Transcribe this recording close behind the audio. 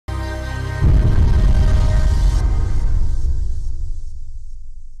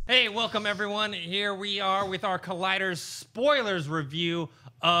Hey, welcome everyone. Here we are with our Colliders spoilers review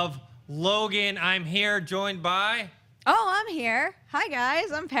of Logan. I'm here joined by... Oh, I'm here. Hi,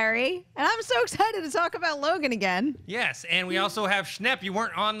 guys. I'm Perri, and I'm so excited to talk about Logan again. Yes, and we also have Schnepp. You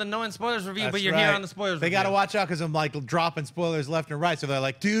weren't on the No One Spoilers review, That's but you're right. here on the spoilers They review. got to watch out because I'm like dropping spoilers left and right. So they're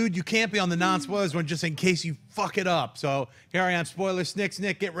like, dude, you can't be on the non-spoilers one just in case you fuck it up. So here I am, spoilers.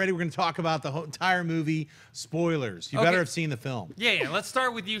 Nick, get ready. We're going to talk about the whole entire movie. Spoilers. You better have seen the film. Yeah. Let's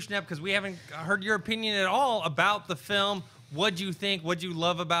start with you, Schnepp, because we haven't heard your opinion at all about the film. What'd you think? What'd you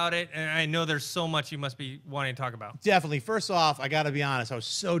love about it? And I know there's so much you must be wanting to talk about. Definitely. First off, I got to be honest. I was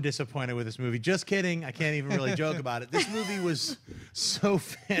so disappointed with this movie. Just kidding. I can't even really joke about it. This movie was so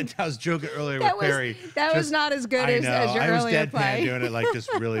fantastic. I was joking earlier with Perri. That was not as good as your earlier play. I was deadpan doing it, like just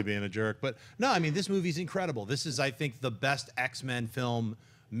really being a jerk. But no, I mean, this movie's incredible. This is, I think, the best X-Men film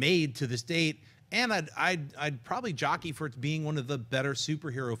made to this date. And I'd probably jockey for it being one of the better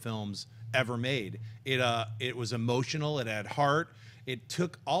superhero films ever made. It was emotional. It had heart. It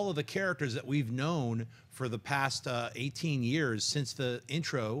took all of the characters that we've known for the past 18 years since the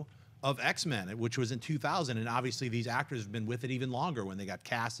intro of X-Men, which was in 2000, and obviously these actors have been with it even longer when they got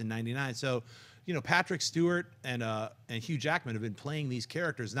cast in '99. So, you know, Patrick Stewart and Hugh Jackman have been playing these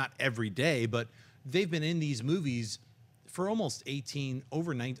characters not every day, but they've been in these movies for almost 19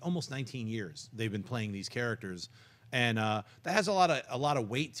 years. They've been playing these characters. And that has a lot of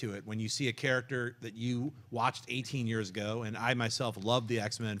weight to it when you see a character that you watched 18 years ago. And I myself loved the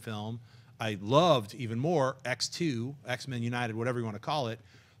X-Men film. I loved even more X2, X-Men United, whatever you want to call it.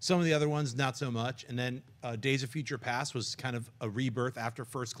 Some of the other ones, not so much. And then Days of Future Past was kind of a rebirth after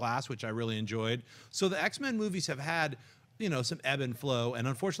First Class, which I really enjoyed. So the X-Men movies have had, you know, some ebb and flow. And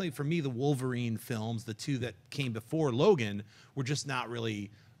unfortunately for me, the Wolverine films, the two that came before Logan, were just not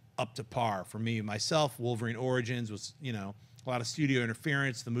really up to par for me. Myself, Wolverine Origins was, you know, a lot of studio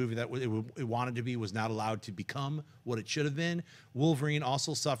interference. The movie that it wanted to be was not allowed to become what it should have been. Wolverine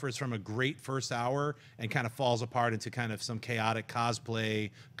also suffers from a great first hour and kind of falls apart into kind of some chaotic cosplay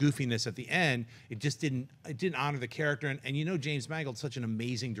goofiness at the end. It didn't honor the character. And you know, James Mangold's such an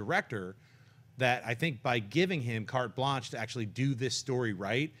amazing director that I think by giving him carte blanche to actually do this story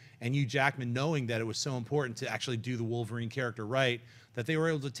right, and Hugh Jackman knowing that it was so important to actually do the Wolverine character right, that they were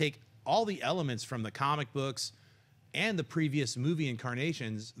able to take all the elements from the comic books and the previous movie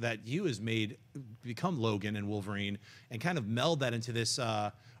incarnations that Hugh has made become Logan and Wolverine, and kind of meld that into this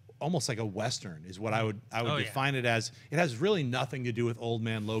almost like a Western is what I would define it as. It has really nothing to do with Old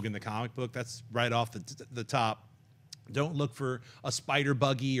Man Logan, the comic book. That's right off the top. Don't look for a spider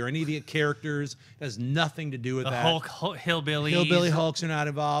buggy or any of the characters. It has nothing to do with that. Hulk, hillbillies. Hillbilly Hulks are not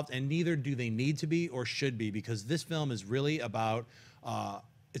involved, and neither do they need to be or should be, because this film is really about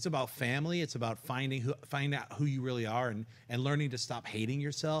it's about family. It's about finding out who you really are and learning to stop hating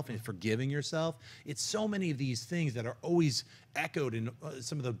yourself and forgiving yourself. It's so many of these things that are always echoed in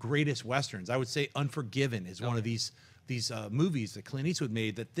some of the greatest Westerns. I would say Unforgiven is one of these movies that Clint Eastwood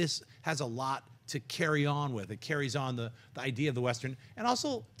made, that this has a lot to carry on with. It carries on the idea of the Western, and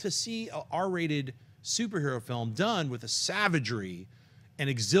also to see a R-rated superhero film done with a savagery and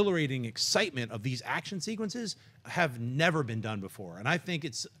exhilarating excitement of these action sequences have never been done before. And I think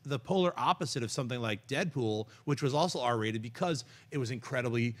it's the polar opposite of something like Deadpool, which was also R-rated because it was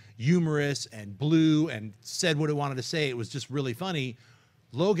incredibly humorous and blue and said what it wanted to say. It was just really funny.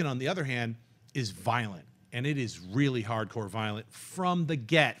 Logan, on the other hand, is violent. And it is really hardcore violent from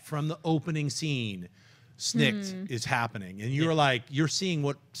the opening scene. Snicked is happening. And you're like, you're seeing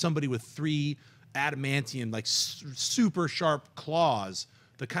what somebody with 3 adamantium, like super sharp claws,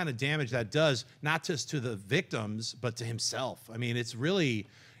 the kind of damage that does, not just to the victims, but to himself. I mean, it's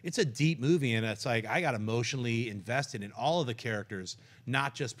a deep movie, and it's like, I got emotionally invested in all of the characters,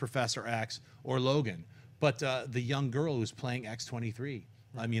 not just Professor X or Logan, but the young girl who's playing X-23.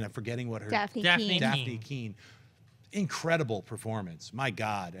 I mean, I'm forgetting what her... Daphne Keane. Incredible performance. My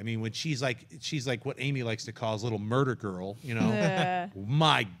God. I mean, when she's like what Amy likes to call his little murder girl, you know?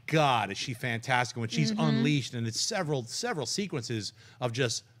 My God, is she fantastic. When she's unleashed, and it's several sequences of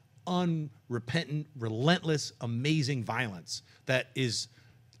just unrepentant, relentless, amazing violence that is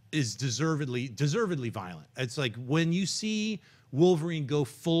deservedly violent. It's like when you see Wolverine go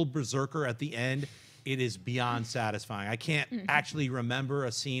full berserker at the end, it is beyond satisfying. I can't actually remember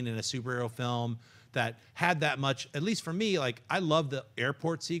a scene in a superhero film that had that much, at least for me. Like, I love the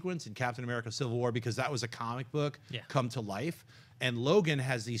airport sequence in Captain America Civil War because that was a comic book come to life. And Logan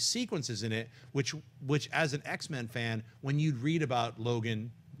has these sequences in it, which as an X-Men fan, when you'd read about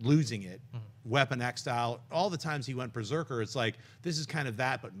Logan losing it, Weapon X style. All the times he went berserker, it's like this is kind of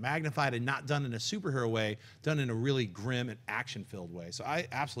that, but magnified and not done in a superhero way, done in a really grim and action-filled way. So I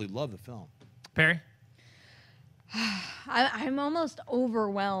absolutely love the film. Perri? I'm almost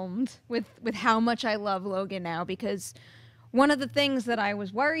overwhelmed with how much I love Logan now, because one of the things that I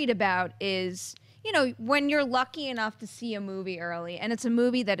was worried about is, you know, when you're lucky enough to see a movie early and it's a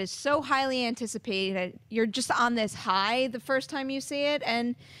movie that is so highly anticipated, you're just on this high the first time you see it.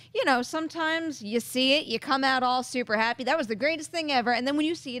 And, you know, sometimes you see it, you come out all super happy. That was the greatest thing ever. And then when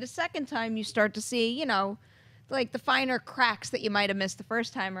you see it a second time, you start to see, you know, like the finer cracks that you might have missed the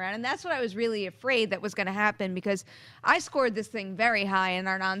first time around. And that's what I was really afraid that was going to happen, because I scored this thing very high in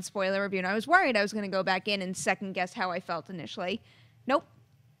our non-spoiler review. And I was worried I was going to go back in and second guess how I felt initially. Nope,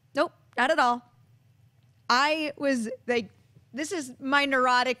 not at all. I was like, this is my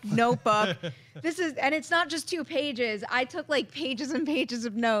neurotic notebook. And it's not just 2 pages. I took like pages and pages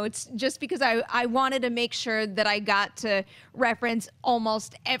of notes just because I wanted to make sure that I got to reference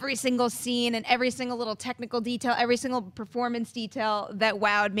almost every single scene and every single little technical detail, every single performance detail that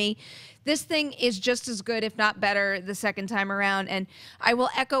wowed me. This thing is just as good, if not better, the second time around. And I will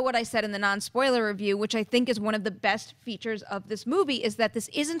echo what I said in the non-spoiler review, which I think is one of the best features of this movie, is that this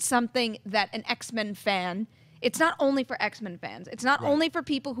isn't something that an X-Men fan, it's not only for X-Men fans. It's not only for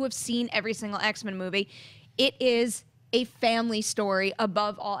people who have seen every single X-Men movie. It is a family story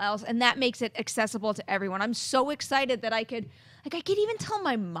above all else, and that makes it accessible to everyone. I'm so excited that I could even tell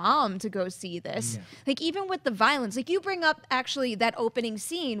my mom to go see this. Yeah. Like, even with the violence, like you bring up actually that opening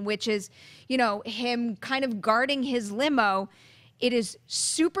scene, which is, you know, him kind of guarding his limo. It is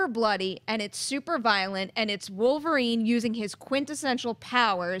super bloody and it's super violent, and it's Wolverine using his quintessential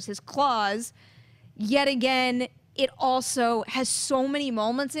powers, his claws. Yet again, it also has so many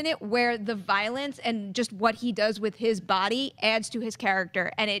moments in it where the violence and just what he does with his body adds to his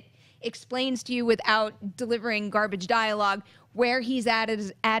character, and it explains to you without delivering garbage dialogue where he's at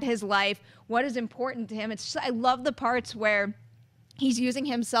his life, what is important to him. It's just, I love the parts where he's using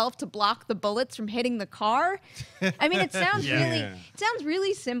himself to block the bullets from hitting the car. I mean, it sounds it sounds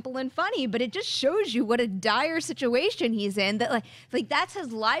really simple and funny, but it just shows you what a dire situation he's in. That like that's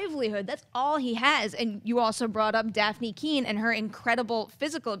his livelihood. That's all he has. And you also brought up Daphne Keane and her incredible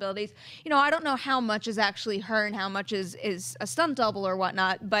physical abilities. You know, I don't know how much is actually her and how much is a stunt double or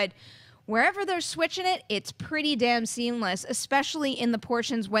whatnot, but wherever they're switching it, it's pretty damn seamless, especially in the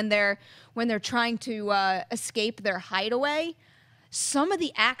portions when they're trying to escape their hideaway. Some of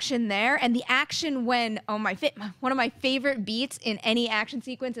the action there, and the action when, one of my favorite beats in any action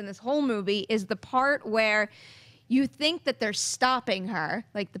sequence in this whole movie is the part where you think that they're stopping her,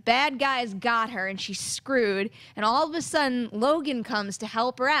 like the bad guys got her and she's screwed, and all of a sudden Logan comes to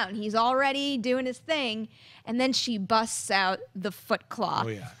help her out and he's already doing his thing, and then she busts out the Foot Claw. Oh,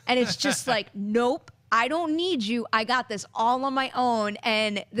 yeah. And it's just like, nope, I don't need you. I got this all on my own.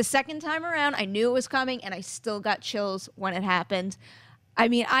 And the second time around, I knew it was coming, and I still got chills when it happened. I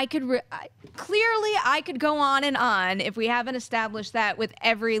mean, clearly I could go on and on if we haven't established that with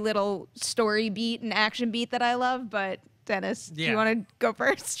every little story beat and action beat that I love. But Dennis, do you want to go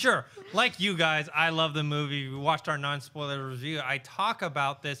first? Sure. Like you guys, I love the movie. We watched our non-spoiler review. I talk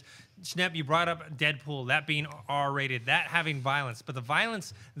about this. Schnepp, you brought up Deadpool, that being R-rated, that having violence. But the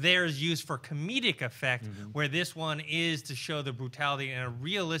violence there is used for comedic effect, where this one is to show the brutality and a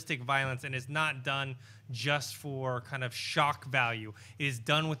realistic violence, and it's not done just for kind of shock value. It is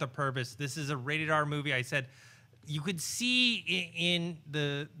done with a purpose. This is a rated R movie. I said you could see in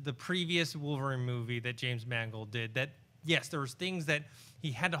the previous Wolverine movie that James Mangold did that, yes, there was things that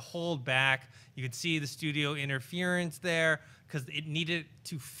he had to hold back. You could see the studio interference there because it needed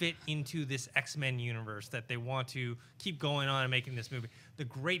to fit into this X-Men universe that they want to keep going on and making this movie. The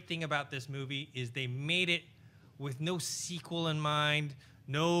great thing about this movie is they made it with no sequel in mind,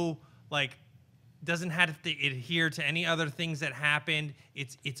 no, like, doesn't have to adhere to any other things that happened.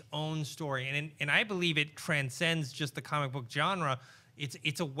 It's its own story. And I believe it transcends just the comic book genre.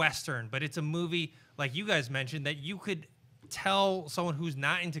 It's a Western, but it's a movie, like you guys mentioned, that you could tell someone who's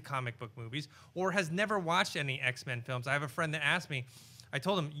not into comic book movies or has never watched any X-Men films. I have a friend that asked me, I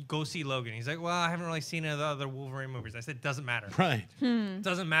told him, go see Logan. He's like, well, I haven't really seen any of the other Wolverine movies. I said, doesn't matter. Right.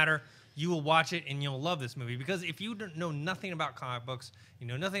 Doesn't matter. You will watch it and you'll love this movie, because if you don't know nothing about comic books, you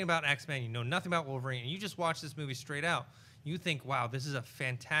know nothing about X-Men, you know nothing about Wolverine, and you just watch this movie straight out, you think, wow, this is a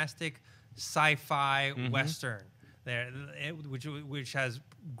fantastic sci-fi Western there, which has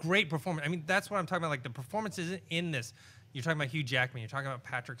great performance. I mean, that's what I'm talking about. Like, the performances in this. You're talking about Hugh Jackman. You're talking about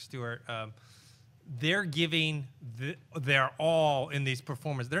Patrick Stewart. They're giving their all in these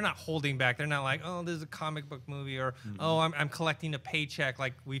performances. They're not holding back. They're not like, oh, this is a comic book movie, or oh, I'm collecting a paycheck.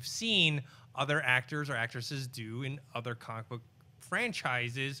 Like we've seen other actors or actresses do in other comic book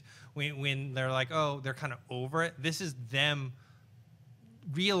franchises when they're like, oh, they're kind of over it. This is them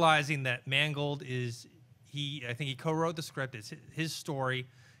realizing that Mangold is I think he co-wrote the script. It's his story.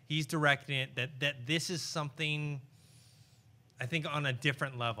 He's directing it. That this is something I think on a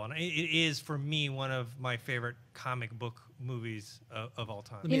different level, and it is for me one of my favorite comic book movies of all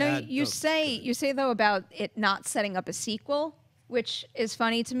time. You know, you say though about it not setting up a sequel, which is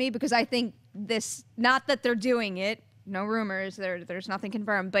funny to me because I think this, not that they're doing it, no rumors, there's nothing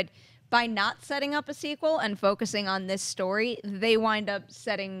confirmed, but by not setting up a sequel and focusing on this story, they wind up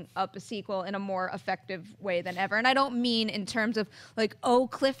setting up a sequel in a more effective way than ever. And I don't mean in terms of like, oh,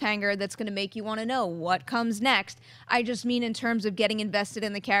 cliffhanger that's going to make you want to know what comes next. I just mean in terms of getting invested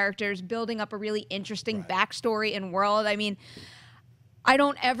in the characters, building up a really interesting backstory and world. I mean, I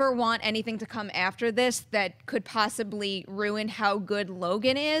don't ever want anything to come after this that could possibly ruin how good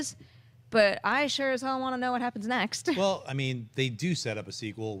Logan is. But I sure as hell want to know what happens next. Well, I mean, they do set up a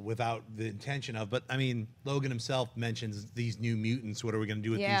sequel without the intention of, but I mean, Logan himself mentions these New Mutants. What are we going to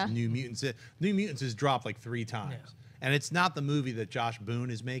do with these New Mutants? New Mutants is dropped like 3 times. Yeah. And it's not the movie that Josh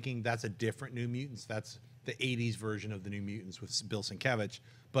Boone is making. That's a different New Mutants. That's the 80s version of the New Mutants with Bill Sienkiewicz.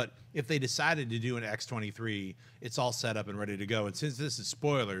 But if they decided to do an X-23, it's all set up and ready to go. And since this is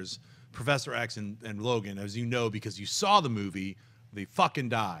spoilers, Professor X and Logan, as you know because you saw the movie, they fucking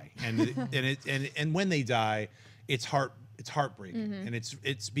die, and when they die, it's heartbreaking, and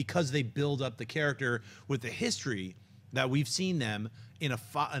it's because they build up the character with the history that we've seen them in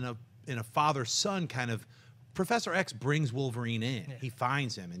a father-son kind of. Professor X brings Wolverine in. Yeah. He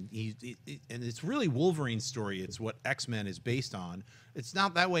finds him, and and it's really Wolverine's story. It's what X-Men is based on. It's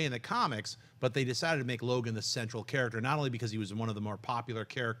not that way in the comics, but they decided to make Logan the central character, not only because he was one of the more popular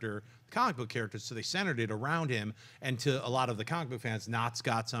comic book characters, so they centered it around him. And to a lot of the comic book fans, not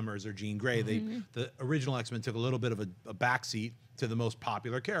Scott Summers or Jean Grey, the original X-Men took a little bit of a backseat to the most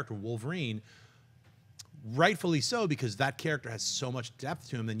popular character, Wolverine. Rightfully so, because that character has so much depth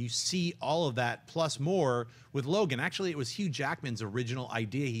to him. And you see all of that plus more with Logan. Actually, it was Hugh Jackman's original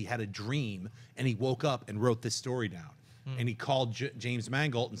idea. He had a dream, and he woke up and wrote this story down. And he called James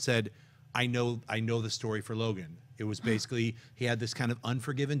Mangold and said, I know the story for Logan. It was basically, he had this kind of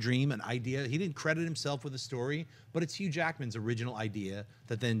unforgiven dream, an idea. He didn't credit himself with the story, but it's Hugh Jackman's original idea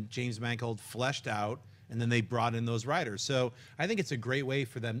that then James Mangold fleshed out, and then they brought in those writers. So I think it's a great way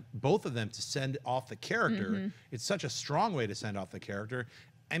for them, both of them, to send off the character. It's such a strong way to send off the character.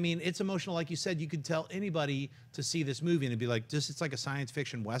 I mean, it's emotional. Like you said, you could tell anybody to see this movie and it'd be like, it's like a science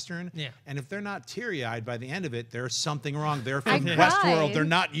fiction Western. Yeah. And if they're not teary-eyed by the end of it, there's something wrong. They're from Westworld. They're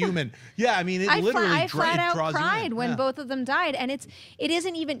not human. Yeah, I mean, I flat out cried when both of them died. And it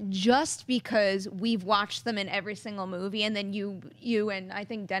isn't even just because we've watched them in every single movie, and then you and I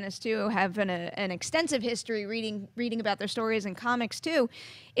think Dennis too have an extensive history reading about their stories and comics too.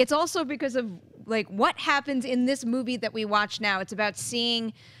 It's also because of like what happens in this movie that we watch now. It's about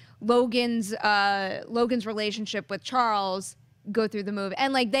seeing Logan's relationship with Charles go through the movie,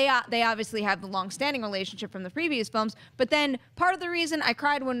 and like they obviously have the long-standing relationship from the previous films. But then part of the reason I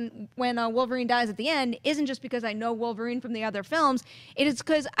cried when Wolverine dies at the end isn't just because I know Wolverine from the other films. It is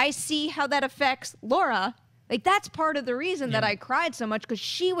because I see how that affects Laura. Like that's part of the reason that I cried so much, because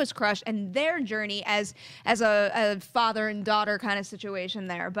she was crushed, and their journey as a father and daughter kind of situation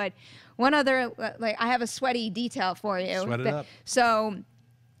there. But one other, like, I have a sweaty detail for you. Sweat it up. So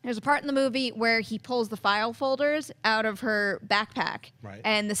there's a part in the movie where he pulls the file folders out of her backpack. Right.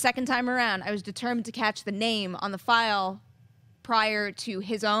 And the second time around, I was determined to catch the name on the file prior to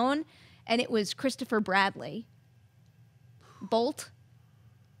his own, and it was Christopher Bradley. Bolt.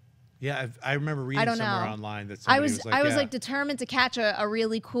 Yeah, I remember reading somewhere online that I somebody was like determined to catch a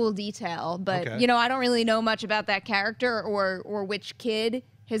really cool detail, but you know, I don't really know much about that character or which kid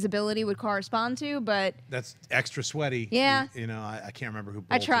his ability would correspond to, but that's extra sweaty. Yeah, you know, I can't remember who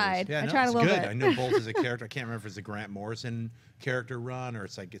Bolt I tried. is. Yeah, I tried a little bit. I know Bolt is a character. I can't remember if it's a Grant Morrison character run or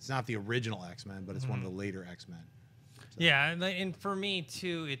it's not the original X-Men, but it's one of the later X-Men. So. Yeah, and for me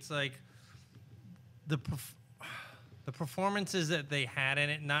too, it's like the performances that they had in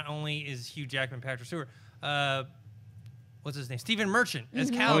it. Not only is Hugh Jackman, Patrick Stewart, what's his name, Stephen Merchant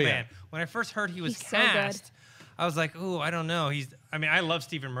as Caliban. Oh, yeah. When I first heard he was He's cast, so I was like, oh, I don't know. I mean, I love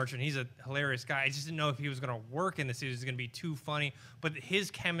Stephen Merchant. He's a hilarious guy. I just didn't know if he was going to work in this. He was going to be too funny. But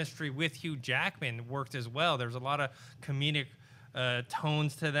his chemistry with Hugh Jackman worked as well. There's a lot of comedic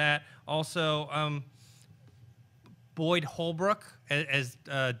tones to that. Also, Boyd Holbrook as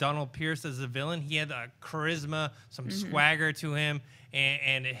Donald Pierce as the villain. He had a charisma, some swagger to him,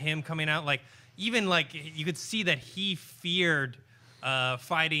 and him coming out like, even like you could see that he feared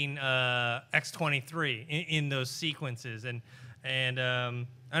fighting X-23 in those sequences, and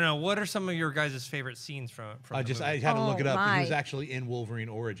I don't know, what are some of your guys' favorite scenes from I the movie? had to look it up. my. He was actually in Wolverine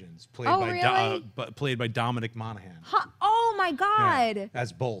Origins, played really? by Dominic Monaghan. Huh? Oh my God. Yeah,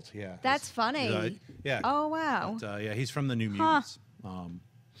 as Bolt, yeah. That's funny. Yeah. Oh wow. But, yeah, he's from the New Mutants.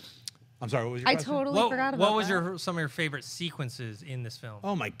 I'm sorry, what was your I question? totally forgot about what was that. some of your favorite sequences in this film?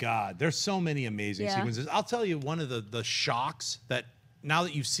 Oh my God, there's so many amazing Yeah. sequences. I'll tell you one of the shocks that now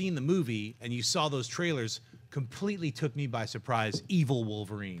that you've seen the movie and you saw those trailers, completely took me by surprise. Evil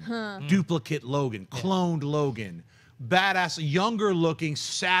Wolverine, duplicate Logan, cloned Logan, badass, younger looking,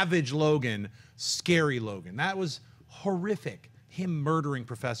 savage Logan, scary Logan. That was horrific. Him murdering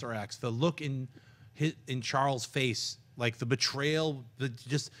Professor X, the look in Charles' face, like the betrayal,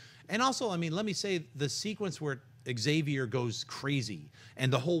 and also, I mean, let me say the sequence where Xavier goes crazy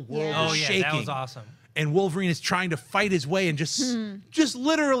and the whole world Yeah. is Oh yeah, shaking. that was awesome. And Wolverine is trying to fight his way and just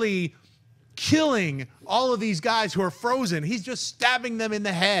literally killing all of these guys who are frozen. He's just stabbing them in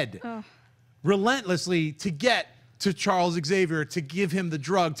the head relentlessly to get to Charles Xavier, to give him the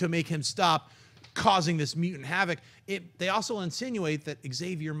drug to make him stop causing this mutant havoc. They also insinuate that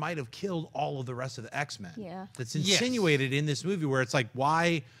Xavier might have killed all of the rest of the X-Men. Yeah. That's Yes. insinuated in this movie, where it's like,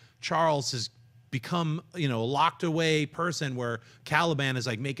 why Charles has become, a locked away person, where Caliban is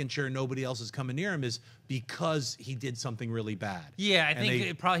like making sure nobody else is coming near him, is because he did something really bad. Yeah, I And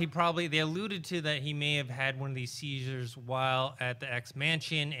think they- he probably they alluded to that he may have had one of these seizures while at the X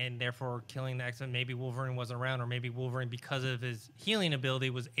Mansion, and therefore killing the X-Men. Maybe Wolverine wasn't around, or maybe Wolverine, because of his healing ability,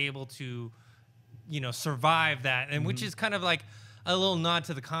 was able to, survive that, and which is kind of like a little nod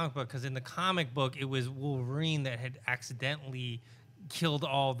to the comic book, because in the comic book it was Wolverine that had accidentally killed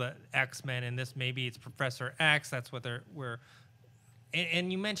all the X-Men, and this maybe it's Professor X. That's what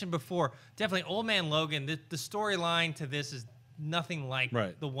and you mentioned before, definitely Old Man Logan. The storyline to this is nothing like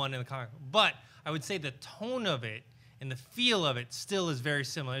the one in the comic, but I would say the tone of it and the feel of it still is very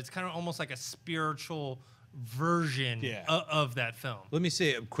similar. It's kind of almost like a spiritual version of that film. Let me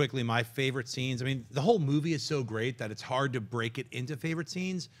say quickly my favorite scenes. I mean, the whole movie is so great that it's hard to break it into favorite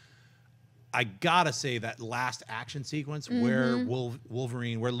scenes. I gotta say that last action sequence where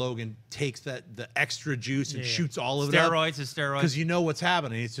Wolverine, where Logan takes the extra juice and shoots all of it up. Steroids. Because you know what's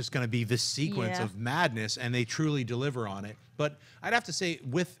happening. It's just going to be this sequence Yeah. of madness, and they truly deliver on it. But I'd have to say,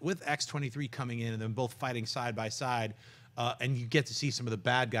 with X-23 coming in and them both fighting side by side, and you get to see some of the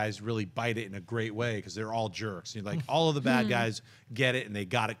bad guys really bite it in a great way, because they're all jerks. You're like, all of the bad guys get it, and they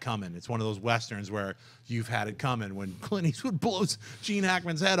got it coming. It's one of those westerns where you've had it coming. When Clint Eastwood blows Gene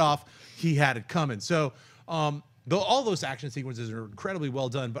Hackman's head off, he had it coming. So though all those action sequences are incredibly well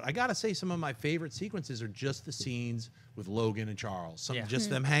done, but I gotta say some of my favorite sequences are just the scenes with Logan and Charles. Just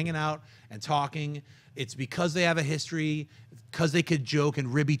them hanging out and talking. It's because they have a history, because they could joke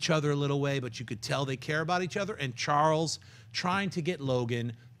and rib each other a little way, but you could tell they care about each other. And Charles trying to get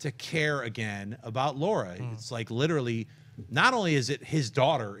Logan to care again about Laura. It's like, literally, not only is it his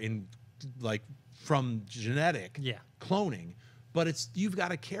daughter from genetic cloning, but it's, you've got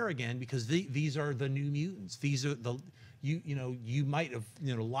to care again, because these are the new mutants. These are you might have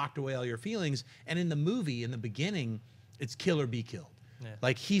locked away all your feelings. And in the movie, in the beginning, it's kill or be killed. Yeah.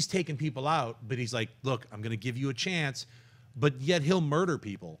 Like, he's taking people out, but he's like, look, I'm going to give you a chance, but yet he'll murder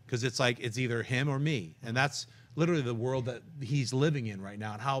people, because it's like, it's either him or me. And that's literally the world that he's living in right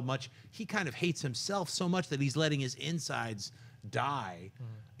now, and how much he kind of hates himself so much that he's letting his insides die.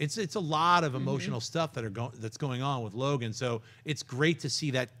 It's a lot of emotional stuff that's going on with Logan. So it's great to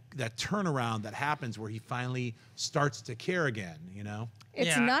see that turnaround that happens, where he finally starts to care again,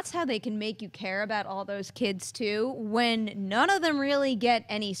 It's nuts how they can make you care about all those kids too, when none of them really get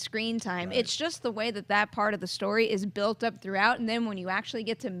any screen time. Right. It's just the way that part of the story is built up throughout, and then when you actually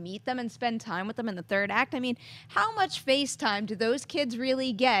get to meet them and spend time with them in the third act, I mean, how much face time do those kids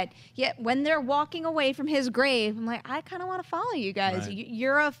really get? Yet when they're walking away from his grave, I'm like, I kind of want to follow you guys. Right.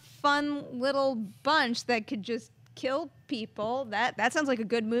 You're a fun little bunch that could just kill people. That sounds like a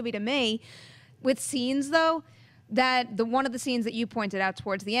good movie to me. With scenes though, one of the scenes that you pointed out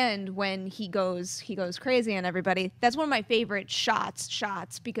towards the end, when he goes crazy on everybody, that's one of my favorite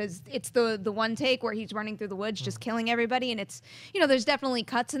shots, because it's the one take where he's running through the woods just killing everybody, and it's, there's definitely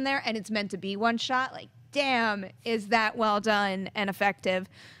cuts in there, and it's meant to be one shot. Like, damn, is that well done and effective.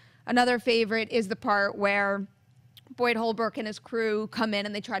 Another favorite is the part where Boyd Holbrook and his crew come in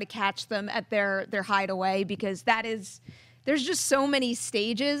and they try to catch them at their hideaway, because there's just so many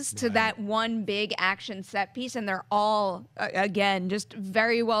stages to that one big action set piece, and they're all, again, just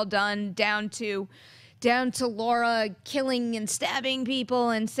very well done, down to down to Laura killing and stabbing people,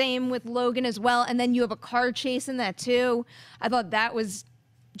 and same with Logan as well. And then you have a car chase in that too. I thought that was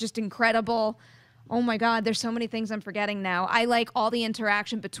just incredible. Oh my God, there's so many things I'm forgetting now. I like all the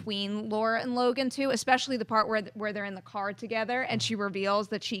interaction between Laura and Logan too, especially the part where they're in the car together and she reveals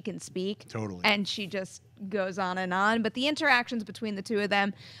that she can speak. Totally. And she just goes on and on. But the interactions between the two of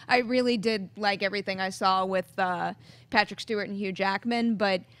them, I really did like everything I saw with Patrick Stewart and Hugh Jackman.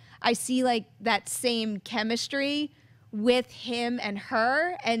 But I see like that same chemistry with him and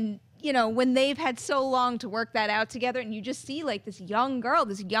her, and you know, when they've had so long to work that out together, and you just see like this young girl,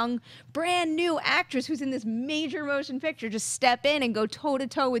 this young brand new actress who's in this major motion picture just step in and go toe to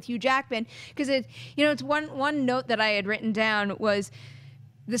toe with Hugh Jackman. Because it, you know, it's one note that I had written down was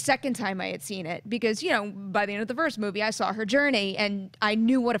the second time I had seen it, because, you know, by the end of the first movie, I saw her journey and I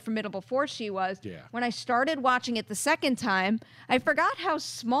knew what a formidable force she was. Yeah. When I started watching it the second time, I forgot how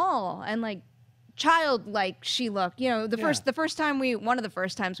small and like childlike she looked. You know, the first time one of the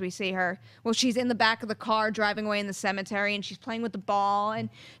first times we see her, well, she's in the back of the car driving away in the cemetery and she's playing with the ball, and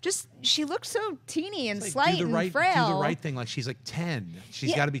just she looks so teeny and slight and frail. Do the right thing, like she's like 10.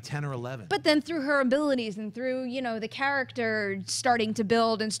 She's got to be 10 or 11. But then through her abilities and through, you know, the character starting to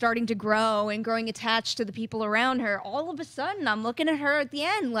build and starting to grow and growing attached to the people around her, all of a sudden I'm looking at her at the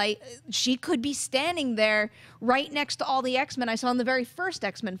end like she could be standing there right next to all the X-Men I saw in the very first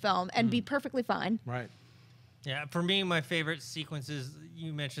X-Men film and be perfectly fine. Right. Yeah, for me, my favorite sequences,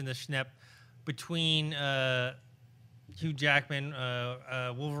 you mentioned the Schnepp, between Hugh Jackman,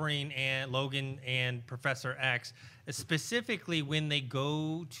 Wolverine, and Logan, and Professor X, specifically when they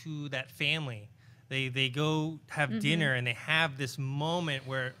go to that family. They go have dinner, and they have this moment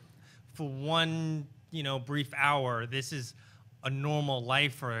where for one, you know, brief hour, this is a normal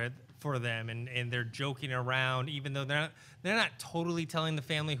life for them, and they're joking around, even though they're not totally telling the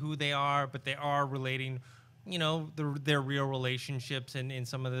family who they are, but they are relating, you know, their real relationships and in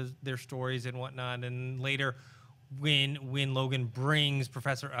some of their stories and whatnot. And later, when Logan brings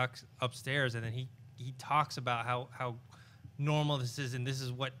Professor X upstairs, and then he talks about how normal this is, and this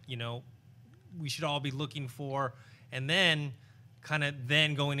is what, you know, we should all be looking for, and then kind of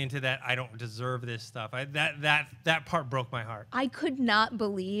then going into that I don't deserve this stuff. That part broke my heart. I could not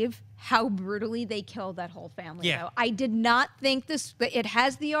believe how brutally they killed that whole family. Yeah. Though. I did not think this. It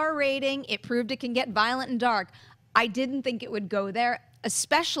has the R rating. It proved it can get violent and dark. I didn't think it would go there,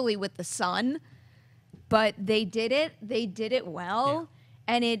 especially with the son. But they did it. They did it well.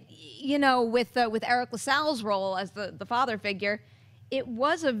 Yeah. And it, you know, with Eric LaSalle's role as the father figure, it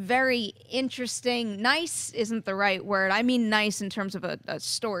was a very interesting, nice isn't the right word. I mean nice in terms of a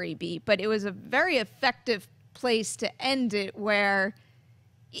story beat, but it was a very effective place to end it where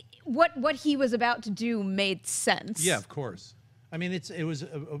what he was about to do made sense. Yeah, of course. I mean, it was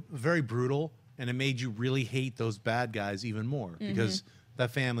a very brutal, and it made you really hate those bad guys even more because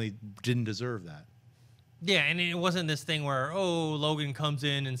that family didn't deserve that. Yeah, and it wasn't this thing where, oh, Logan comes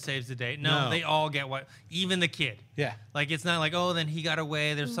in and saves the day. No, they all get what, even the kid. Yeah. Like, it's not like, oh, then he got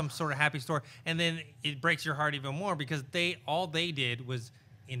away, there's some sort of happy story. And then it breaks your heart even more because all they did was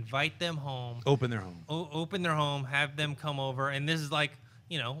invite them home. Open their home. Open their home, have them come over. And this is like,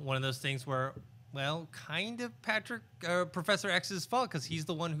 you know, one of those things where, well, kind of Professor X's fault because he's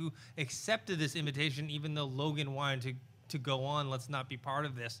the one who accepted this invitation even though Logan wanted to go on, let's not be part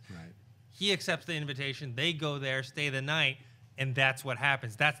of this. Right. He accepts the invitation. They go there, stay the night, and that's what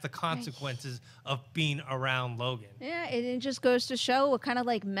happens. That's the consequences of being around Logan. Yeah, it just goes to show what kind of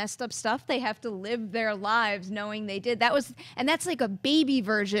like messed up stuff they have to live their lives knowing they did. And that's like a baby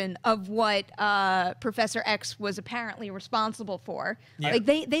version of what Professor X was apparently responsible for. Yeah. Like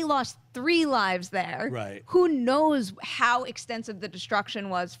they lost 3 lives there. Right. Who knows how extensive the destruction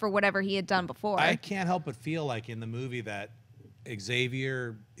was for whatever he had done before. I can't help but feel like in the movie that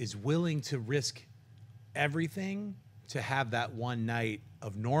Xavier is willing to risk everything to have that one night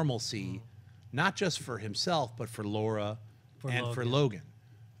of normalcy, not just for himself, but for Laura for Logan,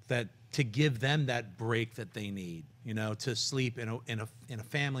 that to give them that break that they need, you know, to sleep in a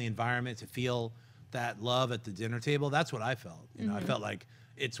family environment, to feel that love at the dinner table. That's what I felt. You know, I felt like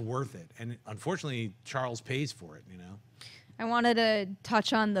it's worth it. And unfortunately, Charles pays for it, you know. I wanted to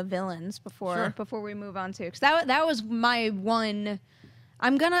touch on the villains before we move on to, because that was my one.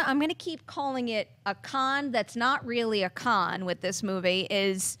 I'm gonna keep calling it a con that's not really a con with this movie.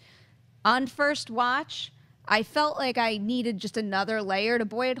 Is on first watch, I felt like I needed just another layer to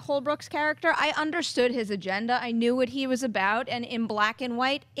Boyd Holbrook's character. I understood his agenda. I knew what he was about, and in black and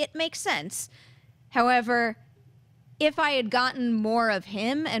white, it makes sense. However, if I had gotten more of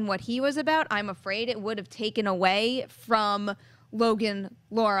him and what he was about, I'm afraid it would have taken away from Logan,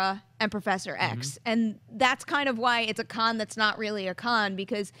 Laura, and Professor X. And that's kind of why it's a con that's not really a con,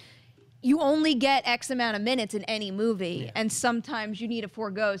 because you only get X amount of minutes in any movie, and sometimes you need to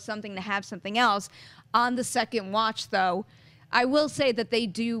forego something to have something else. On the second watch, though, I will say that they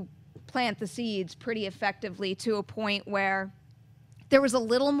do plant the seeds pretty effectively to a point where there was a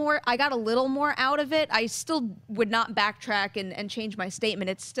little more, I got a little more out of it. I still would not backtrack and change my statement.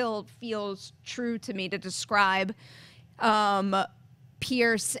 It still feels true to me to describe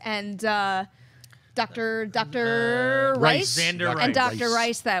Pierce and Dr. Rice Xander and Rice. Dr.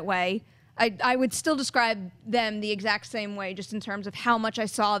 Rice that way. I would still describe them the exact same way, just in terms of how much I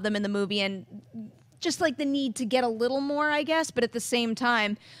saw them in the movie and just like the need to get a little more, I guess. But at the same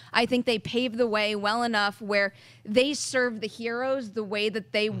time, I think they paved the way well enough where they serve the heroes the way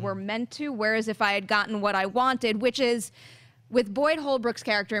that they were meant to. Whereas if I had gotten what I wanted, which is with Boyd Holbrook's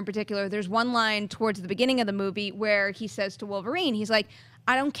character in particular, there's one line towards the beginning of the movie where he says to Wolverine, he's like,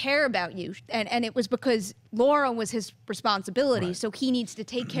 I don't care about you. And it was because Laura was his responsibility. Right. So he needs to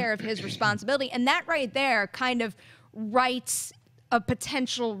take care of his responsibility. And that right there kind of writes a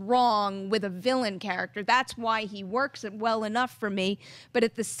potential wrong with a villain character. That's why he works it well enough for me. But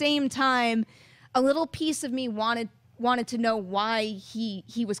at the same time, a little piece of me wanted to know why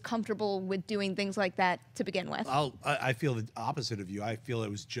he was comfortable with doing things like that to begin with. I feel the opposite of you. I feel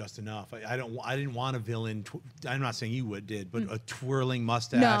it was just enough. I didn't want a villain. I'm not saying you did, but a twirling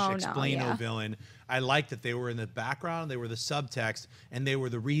mustache, explain-o villain. I liked that they were in the background. They were the subtext, and they were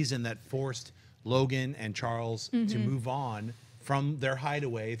the reason that forced Logan and Charles to move on from their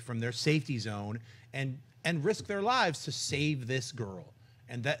hideaway, from their safety zone, and risk their lives to save this girl.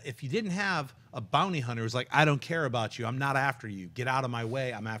 And that if you didn't have a bounty hunter who's like, I don't care about you, I'm not after you, get out of my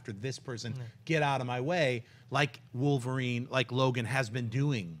way, I'm after this person, get out of my way, like Wolverine, like Logan has been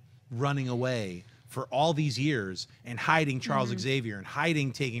doing, running away for all these years and hiding Charles Xavier and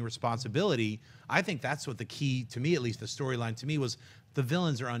hiding taking responsibility. I think that's what the key, to me at least, the storyline to me was the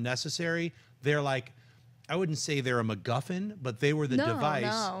villains are unnecessary. They're like, I wouldn't say they're a MacGuffin, but they were the device.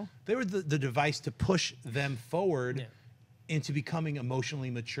 No. They were the device to push them forward into becoming emotionally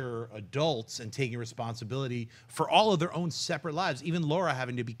mature adults and taking responsibility for all of their own separate lives, even Laura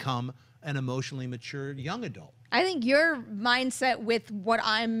having to become an emotionally mature young adult. I think your mindset with what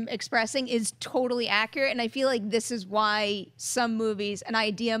I'm expressing is totally accurate, and I feel like this is why some movies, an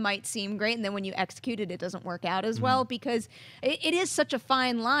idea might seem great, and then when you execute it, it doesn't work out as well, because it is such a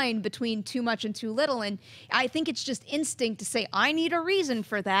fine line between too much and too little, and I think it's just instinct to say, I need a reason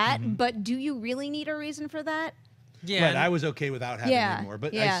for that, but do you really need a reason for that? Yeah, Right, I was okay without having any more,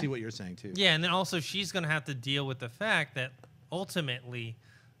 but yeah. I see what you're saying too. Yeah, and then also she's going to have to deal with the fact that ultimately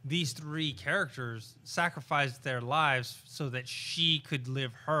these three characters sacrificed their lives so that she could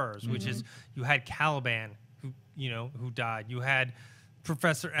live hers, which is you had Caliban who died. You had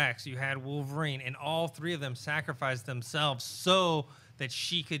Professor X, you had Wolverine, and all three of them sacrificed themselves so that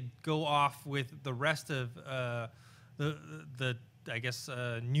she could go off with the rest of the I guess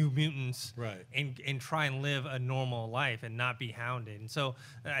New Mutants, Right. and try and live a normal life and not be hounded. And so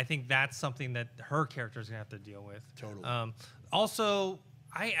I think that's something that her character is gonna have to deal with. Totally. Also,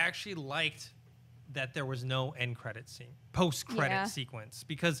 I actually liked that there was no end credit scene, post-credit sequence,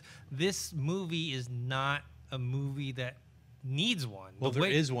 because this movie is not a movie that needs one. Well, there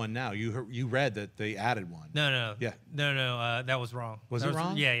is one now. You read that they added one. No. Yeah. No, that was wrong. Was it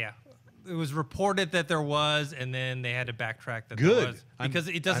wrong? Yeah. It was reported that there was, and then they had to backtrack that there Good. was. Because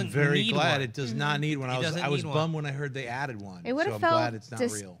it doesn't I'm very need glad one. it does not need one. I was need one. bummed when I heard they added one. It would so have I'm felt glad it's not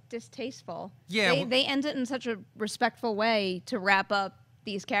real. distasteful. Yeah, They end it in such a respectful way to wrap up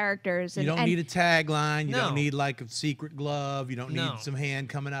these characters. You don't need a tagline. You No. don't need like a secret glove. You don't No. need some hand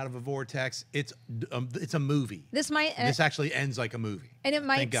coming out of a vortex. It's a movie. This might This actually ends like a movie. and it Thank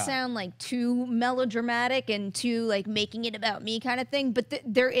might God. sound like too melodramatic and too like making it about me kind of thing, but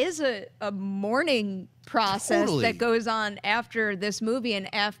there is a mourning process Totally. that goes on after this movie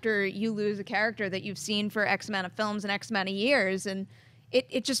and after you lose a character that you've seen for X amount of films and X amount of years, and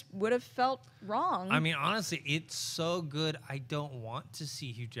it just would have felt wrong. I mean, honestly, it's so good. I don't want to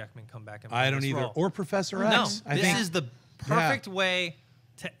see Hugh Jackman come back and play I don't this either. role. Or Professor No, X. this is the perfect way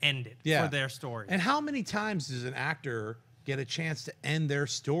to end it for their story. And how many times does an actor get a chance to end their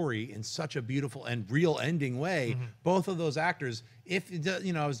story in such a beautiful and real ending way? Both of those actors, I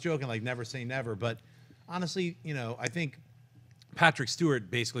was joking, like never say never, but honestly, I think Patrick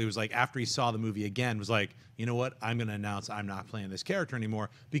Stewart basically was like, after he saw the movie again, was like, you know what? I'm going to announce I'm not playing this character anymore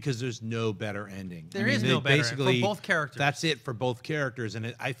because there's no better ending. There is no better basically for both characters. That's it for both characters,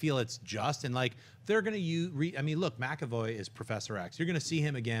 and I feel it's just. And like they're going to use. I mean, look, McAvoy is Professor X. You're going to see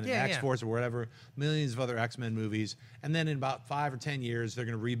him again in X-Force or whatever, millions of other X-Men movies, and then in about 5 or 10 years, they're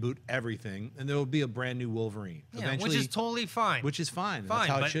going to reboot everything, and there will be a brand new Wolverine. Yeah, Eventually, which is totally fine. Which is fine. Fine,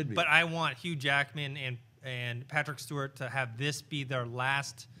 That's how it should be. But I want Hugh Jackman and Patrick Stewart to have this be their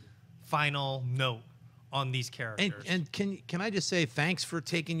last final note on these characters. And can I just say thanks for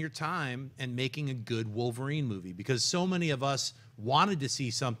taking your time and making a good Wolverine movie, because so many of us wanted to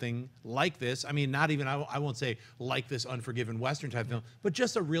see something like this. I mean, not even, I won't say like this Unforgiven Western type film, but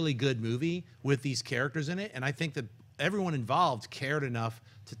just a really good movie with these characters in it. And I think that everyone involved cared enough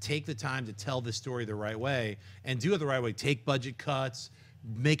to take the time to tell this story the right way and do it the right way. Take budget cuts,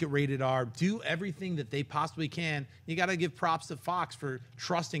 make it rated R, do everything that they possibly can. You got to give props to Fox for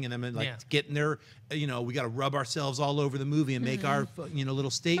trusting in them and like getting their, we got to rub ourselves all over the movie and make our, little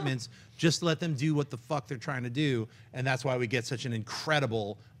statements. Just let them do what the fuck they're trying to do. And that's why we get such an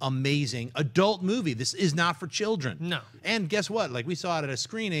incredible, amazing adult movie. This is not for children. No. And guess what? Like, we saw it at a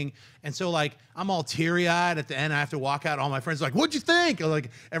screening, and so like I'm all teary-eyed at the end. I have to walk out. All my friends are like, "What'd you think?" Or, like,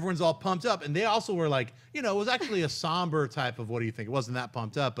 everyone's all pumped up, and they also were like, it was actually a somber type of, what do you think? It wasn't that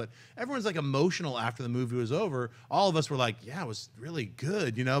pumped up, but everyone's like emotional after the movie was over. All of us were like, "Yeah, it was really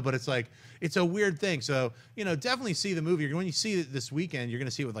good," But it's like, it's a weird thing. So definitely see the movie. When you see it this weekend, you're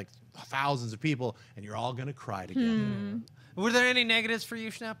gonna see it with like thousands of people, and you're all gonna cry together. Were there any negatives for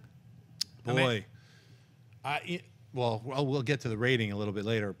you, Schnepp? Boy, well, we'll get to the rating a little bit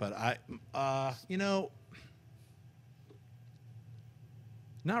later, but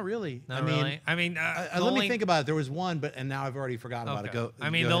not really. Not really. I mean, let me think about it. There was one, and now I've already forgotten about it.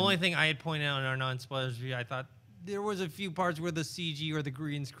 The only thing I had pointed out in our non-spoilers review, I thought there was a few parts where the CG or the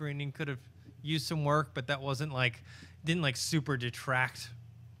green screening could have used some work, but that wasn't didn't super detract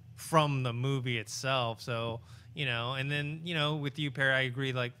from the movie itself. So, and then, with you, Perri, I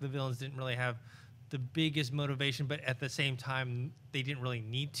agree, like, the villains didn't really have the biggest motivation, but at the same time, they didn't really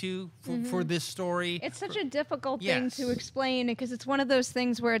need to for this story. It's such a difficult thing to explain, because it's one of those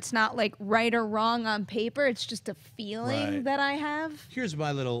things where it's not like right or wrong on paper. It's just a feeling that I have. Here's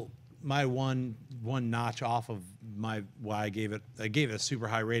my one notch off of why I gave it a super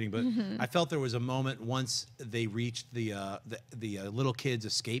high rating, but I felt there was a moment once they reached the little kids'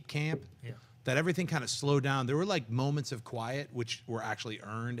 escape camp that everything kind of slowed down. There were like moments of quiet which were actually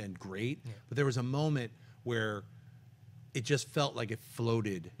earned and great, but there was a moment where it just felt like it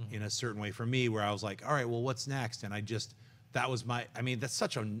floated in a certain way for me, where I was like, all right, well, what's next? And that's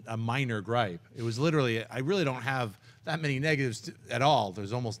such a minor gripe. It was literally, I really don't have that many negatives at all.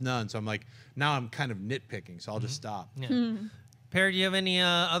 There's almost none. So I'm like, now I'm kind of nitpicking, so I'll just stop. Yeah. Perri, do you have any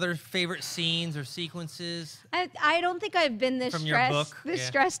other favorite scenes or sequences? I don't think I've been this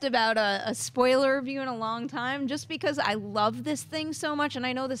stressed about a spoiler review in a long time, just because I love this thing so much, and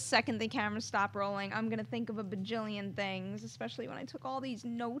I know the second the cameras stop rolling, I'm gonna think of a bajillion things, especially when I took all these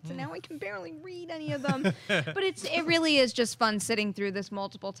notes and now I can barely read any of them. But it really is just fun sitting through this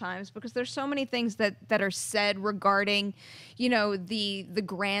multiple times, because there's so many things that are said regarding, the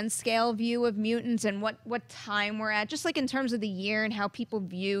grand scale view of mutants and what time we're at, just like in terms of the year and how people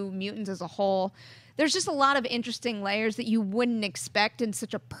view mutants as a whole. There's just a lot of interesting layers that you wouldn't expect in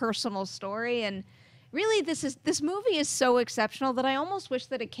such a personal story. And really, this movie is so exceptional that I almost wish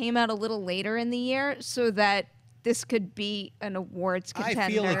that it came out a little later in the year, so that this could be an awards contender.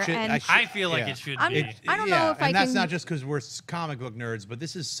 I feel like it should be. I don't know if and that's not just because we're comic book nerds, but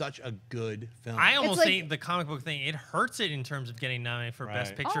this is such a good film. I almost think the comic book thing, it hurts it in terms of getting nominated for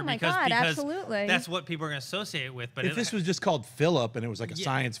Best Picture. Oh my because God, absolutely. That's what people are going to associate it with. But if this was just called Philip and it was like a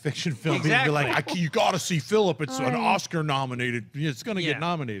science fiction film, exactly. You'd be like, you got to see Philip. It's an Oscar nominated. It's going to get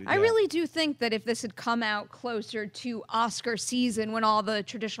nominated. I really do think that if this had come out closer to Oscar season, when all the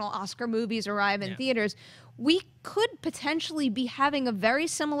traditional Oscar movies arrive in theaters, we could potentially be having a very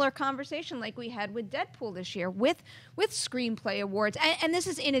similar conversation like we had with Deadpool this year, with screenplay awards. And this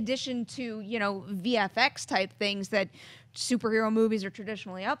is in addition to, VFX type things that superhero movies are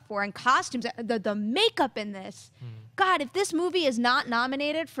traditionally up for, and costumes, the makeup in this. God, if this movie is not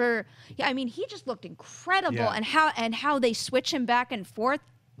nominated for, he just looked incredible, and how they switch him back and forth.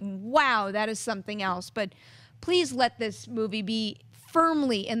 Wow, that is something else. But please let this movie be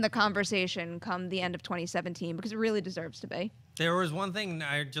firmly in the conversation come the end of 2017, because it really deserves to be. There was one thing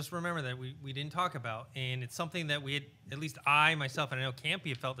I just remember that we didn't talk about, and it's something that we had, at least I, myself, and I know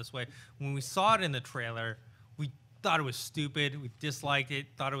Campy felt this way. When we saw it in the trailer, we thought it was stupid, we disliked it,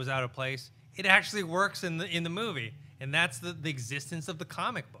 thought it was out of place. It actually works in the movie. and that's the existence of the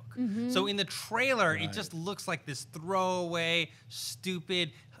comic book. So in the trailer, it just looks like this throwaway,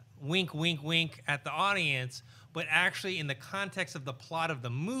 stupid, wink, wink, wink at the audience. But actually, in the context of the plot of the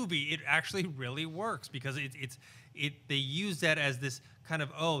movie, it actually really works because they use that as this kind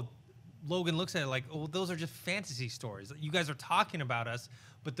of, oh, Logan looks at it like, oh, those are just fantasy stories. You guys are talking about us,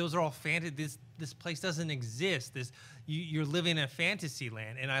 but those are all fantasy. This place doesn't exist. You're living in a fantasy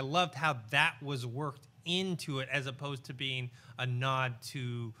land, and I loved how that was worked into it as opposed to being a nod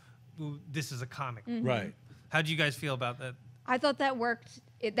to this is a comic. Right. How do you guys feel about that? I thought that worked.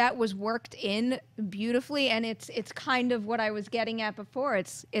 That was worked in beautifully, and it's kind of what I was getting at before.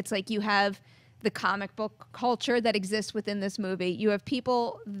 It's like you have the comic book culture that exists within this movie. You have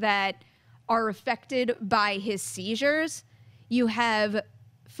people that are affected by his seizures. You have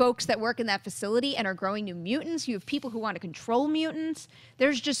folks that work in that facility and are growing new mutants. You have people who want to control mutants.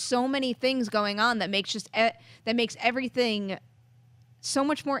 There's just so many things going on that makes everything so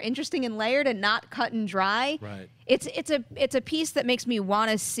much more interesting and layered and not cut and dry. Right. It's a piece that makes me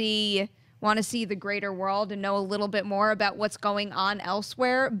want to see the greater world and know a little bit more about what's going on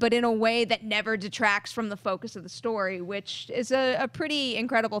elsewhere, but in a way that never detracts from the focus of the story, which is a pretty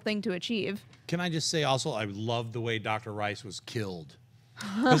incredible thing to achieve. Can I just say also, I love the way Dr. Rice was killed.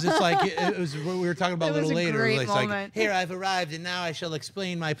 Because it's like, it was what we were talking about a little later. Great It's moment. like, here, I've arrived, and now I shall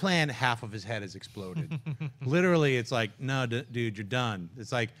explain my plan. Half of his head has exploded. Literally, it's like, no, dude, you're done.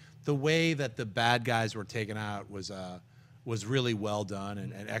 It's like the way that the bad guys were taken out was really well done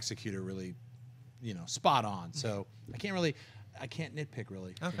and executed really, spot on. So I can't nitpick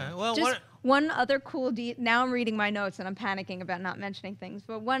really. Okay. Well, Just one other cool now I'm reading my notes and I'm panicking about not mentioning things.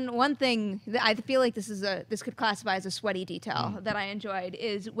 But one thing that I feel like this could classify as a sweaty detail that I enjoyed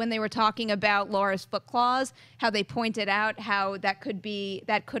is when they were talking about Laura's foot claws, how they pointed out how that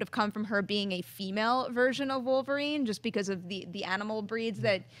could have come from her being a female version of Wolverine, just because of the animal breeds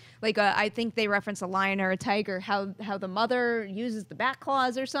that, like I think they reference a lion or a tiger, how the mother uses the back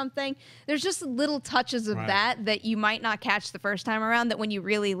claws or something. There's just little touches of that you might not catch the first time around, that when you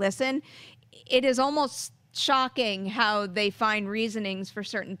really listen, it is almost shocking how they find reasonings for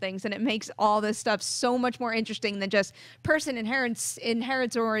certain things, and it makes all this stuff so much more interesting than just person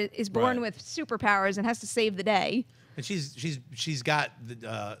inherits or is born with superpowers and has to save the day. And she's got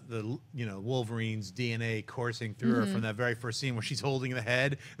the Wolverine's DNA coursing through her from that very first scene where she's holding the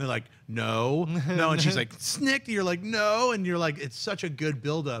head, and they're like, no, and she's like, Snick, you're like, no, and you're like, it's such a good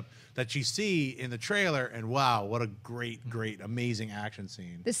buildup that you see in the trailer, and wow, what a great, amazing action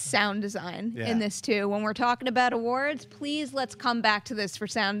scene. The sound design in this too. When we're talking about awards, please let's come back to this for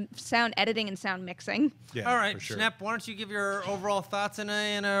sound editing and sound mixing. Yeah, all right, for sure. Schnepp, why don't you give your overall thoughts in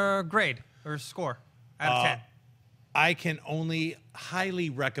a grade or score out of 10? I can only highly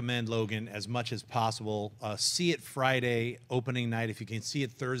recommend Logan as much as possible. See it Friday opening night. If you can see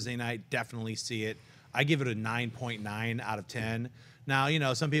it Thursday night, definitely see it. I give it a 9.9 out of 10.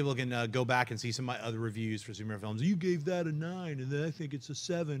 Now, some people can go back and see some of my other reviews for superhero films. You gave that a 9, and then I think it's a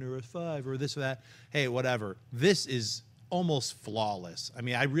 7 or a 5 or this or that. Hey, whatever. This is almost flawless. I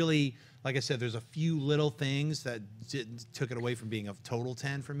mean, I really, like I said, there's a few little things that took it away from being a total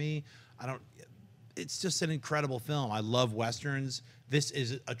 10 for me. It's just an incredible film. I love Westerns. This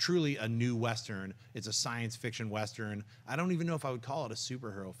is truly a new Western. It's a science fiction Western. I don't even know if I would call it a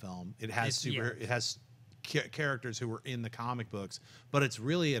superhero film. It has it has characters who were in the comic books, but it's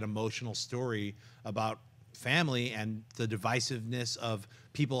really an emotional story about family and the divisiveness of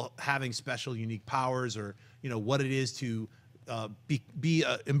people having special, unique powers, or what it is to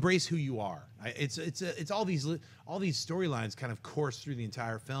embrace who you are. It's all these storylines kind of course through the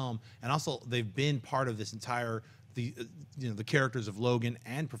entire film, and also they've been part of this entire the characters of Logan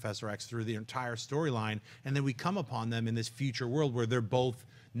and Professor X through the entire storyline, and then we come upon them in this future world where they're both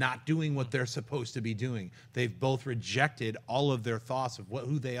not doing what they're supposed to be doing. They've both rejected all of their thoughts of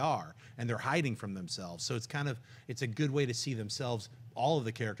who they are, and they're hiding from themselves. So it's a good way to see themselves. All of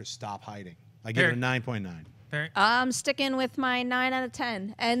the characters stop hiding. I give it a 9.9. I'm sticking with my 9 out of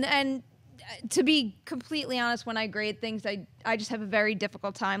 10. And to be completely honest, when I grade things, I just have a very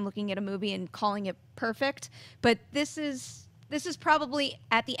difficult time looking at a movie and calling it perfect. But this is probably,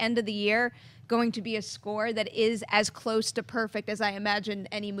 at the end of the year, going to be a score that is as close to perfect as I imagine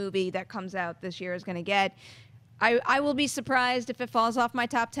any movie that comes out this year is going to get. I will be surprised if it falls off my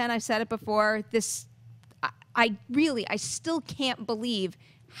top 10. I've said it before. I still can't believe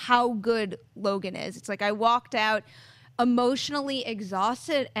how good Logan is. It's like I walked out emotionally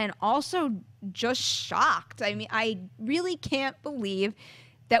exhausted and also just shocked. I mean, I really can't believe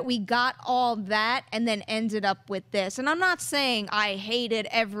that we got all that and then ended up with this. And I'm not saying I hated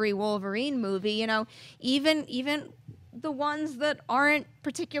every Wolverine movie. Even the ones that aren't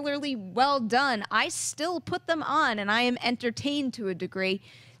particularly well done, I still put them on and I am entertained to a degree.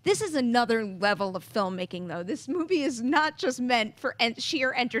 This is another level of filmmaking, though. This movie is not just meant for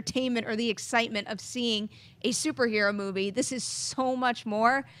sheer entertainment or the excitement of seeing a superhero movie. This is so much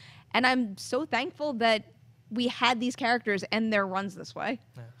more, and I'm so thankful that we had these characters and their runs this way.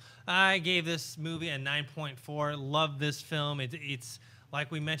 Yeah. I gave this movie a 9.4. Love this film. It's like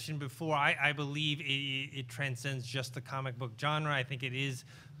we mentioned before, I believe it transcends just the comic book genre. I think it is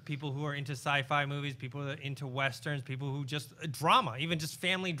people who are into sci-fi movies, people who are into westerns, people who just drama, even just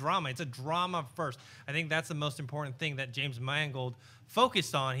family drama. It's a drama first. I think that's the most important thing that James Mangold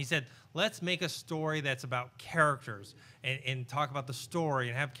focused on. He said, let's make a story that's about characters and talk about the story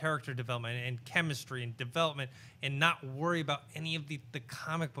and have character development and chemistry and development and not worry about any of the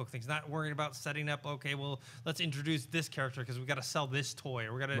comic book things, not worrying about setting up, okay, well, let's introduce this character because we got to sell this toy.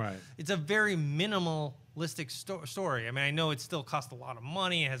 Or we got to. Right. It's a very minimalistic story. I mean, I know it still costs a lot of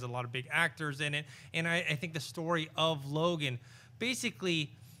money. It has a lot of big actors in it. And I think the story of Logan,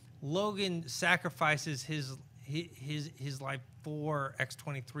 basically, Logan sacrifices his life for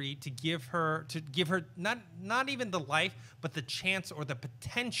X-23 to give her not even the life, but the chance or the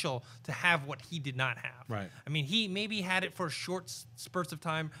potential to have what he did not have. Right. I mean, he maybe had it for short spurts of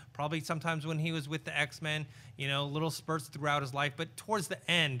time, probably sometimes when he was with the X-Men, you know, little spurts throughout his life, but towards the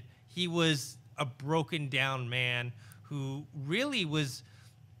end, he was a broken down man who really was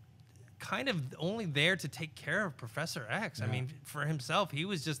kind of only there to take care of Professor X. Yeah. I mean, for himself, he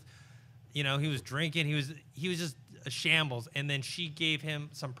was just, you know, he was drinking, he was just a shambles, and then she gave him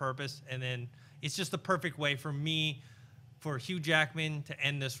some purpose, and then it's just the perfect way for me, for Hugh Jackman to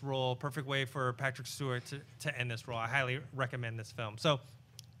end this role, perfect way for Patrick Stewart to end this role. I highly recommend this film. So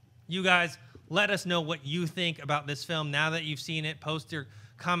you guys, let us know what you think about this film now that you've seen it. Post your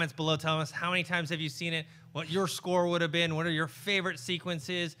comments below telling us how many times have you seen it, what your score would have been, what are your favorite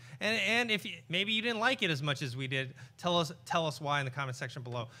sequences, and if maybe you didn't like it as much as we did, tell us why in the comment section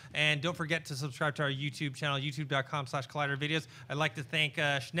below. And don't forget to subscribe to our YouTube channel, youtube.com/collidervideos. I'd like to thank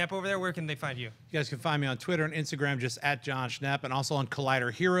Schnepp over there. Where can they find you? You guys can find me on Twitter and Instagram, just at John Schnepp, and also on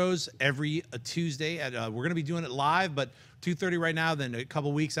Collider Heroes every Tuesday. We're going to be doing it live, but 2:30 right now, then a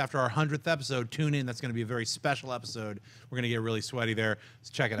couple weeks after our 100th episode, tune in. That's going to be a very special episode. We're going to get really sweaty there,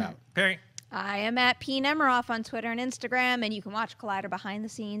 so check it out. Perri? I am at P. Nemiroff on Twitter and Instagram, and you can watch Collider behind the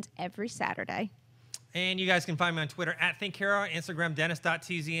scenes every Saturday. And you guys can find me on Twitter at ThinkHero, Instagram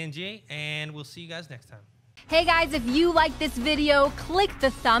Dennis.tzng, and we'll see you guys next time. Hey guys, if you like this video, click the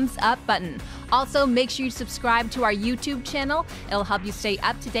thumbs up button. Also, make sure you subscribe to our YouTube channel. It'll help you stay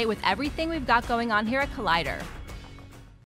up to date with everything we've got going on here at Collider.